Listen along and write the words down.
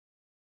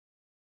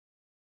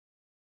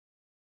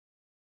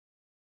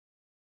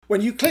When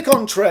you click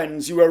on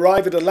Trends, you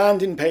arrive at a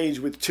landing page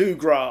with two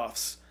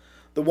graphs.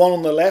 The one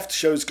on the left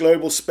shows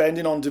global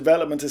spending on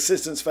development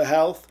assistance for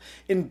health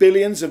in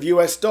billions of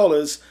US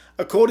dollars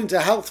according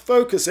to health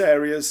focus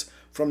areas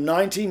from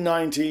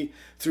 1990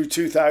 through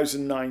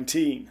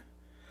 2019.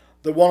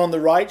 The one on the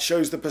right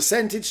shows the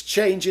percentage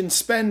change in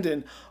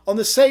spending on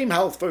the same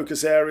health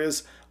focus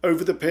areas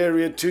over the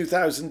period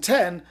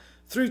 2010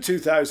 through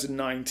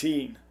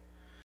 2019.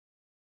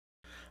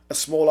 A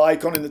small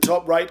icon in the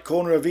top right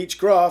corner of each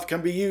graph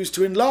can be used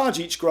to enlarge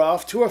each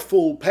graph to a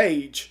full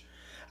page,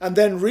 and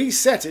then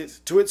reset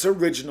it to its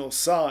original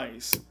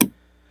size.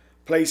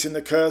 Placing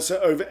the cursor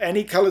over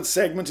any coloured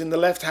segment in the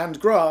left-hand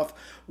graph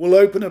will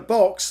open a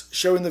box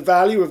showing the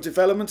value of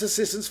development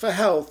assistance for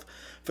health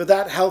for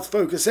that health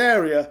focus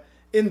area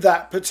in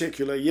that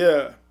particular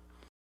year.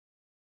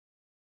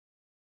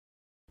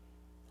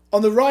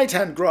 On the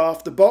right-hand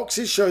graph, the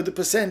boxes show the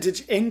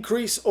percentage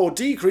increase or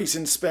decrease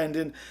in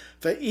spending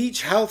for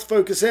each health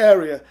focus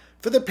area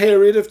for the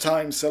period of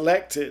time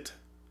selected.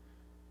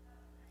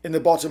 In the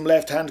bottom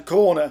left-hand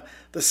corner,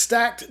 the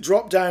stacked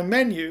drop-down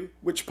menu,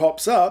 which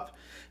pops up,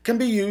 can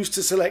be used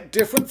to select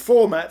different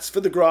formats for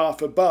the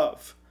graph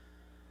above.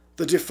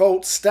 The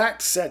default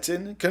stacked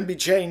setting can be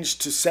changed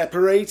to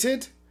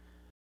separated,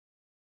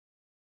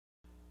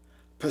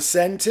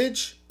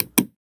 percentage,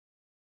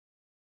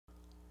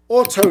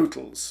 or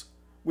totals,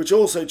 which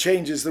also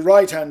changes the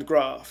right-hand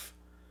graph,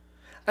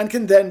 and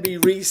can then be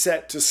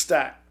reset to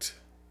stacked.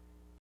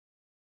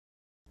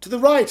 To the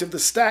right of the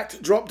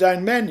stacked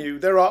drop-down menu,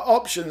 there are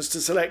options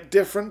to select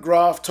different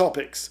graph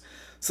topics,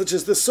 such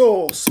as the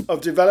source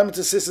of development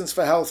assistance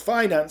for health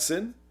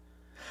financing,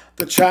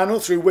 the channel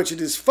through which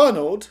it is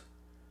funneled,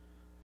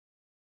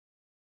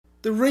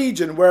 the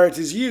region where it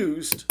is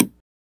used,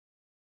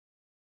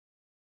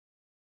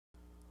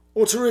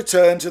 or to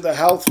return to the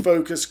health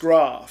focus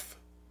graph.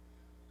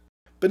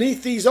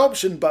 Beneath these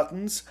option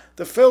buttons,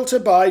 the Filter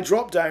By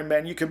drop-down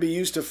menu can be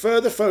used to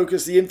further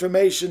focus the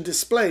information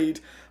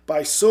displayed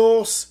by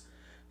source,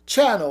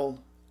 channel,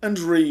 and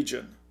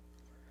region.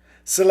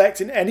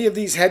 Selecting any of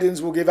these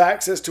headings will give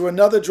access to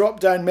another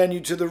drop-down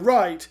menu to the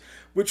right,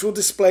 which will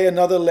display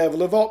another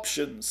level of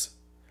options.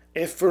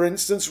 If, for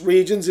instance,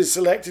 Regions is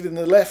selected in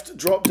the left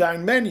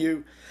drop-down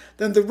menu,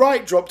 then the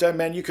right drop-down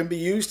menu can be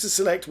used to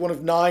select one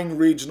of 9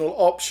 regional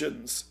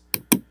options.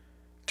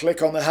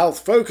 Click on the Health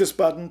Focus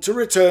button to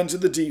return to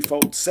the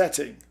default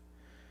setting.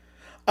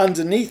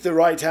 Underneath the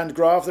right-hand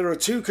graph there are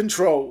two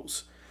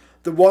controls.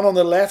 The one on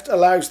the left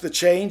allows the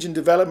change in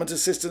development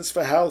assistance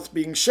for health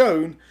being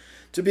shown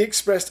to be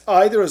expressed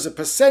either as a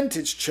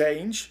percentage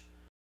change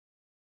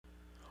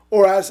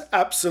or as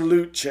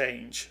absolute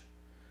change.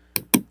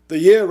 The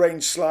year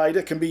range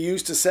slider can be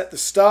used to set the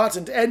start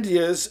and end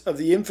years of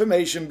the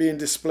information being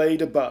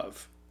displayed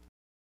above.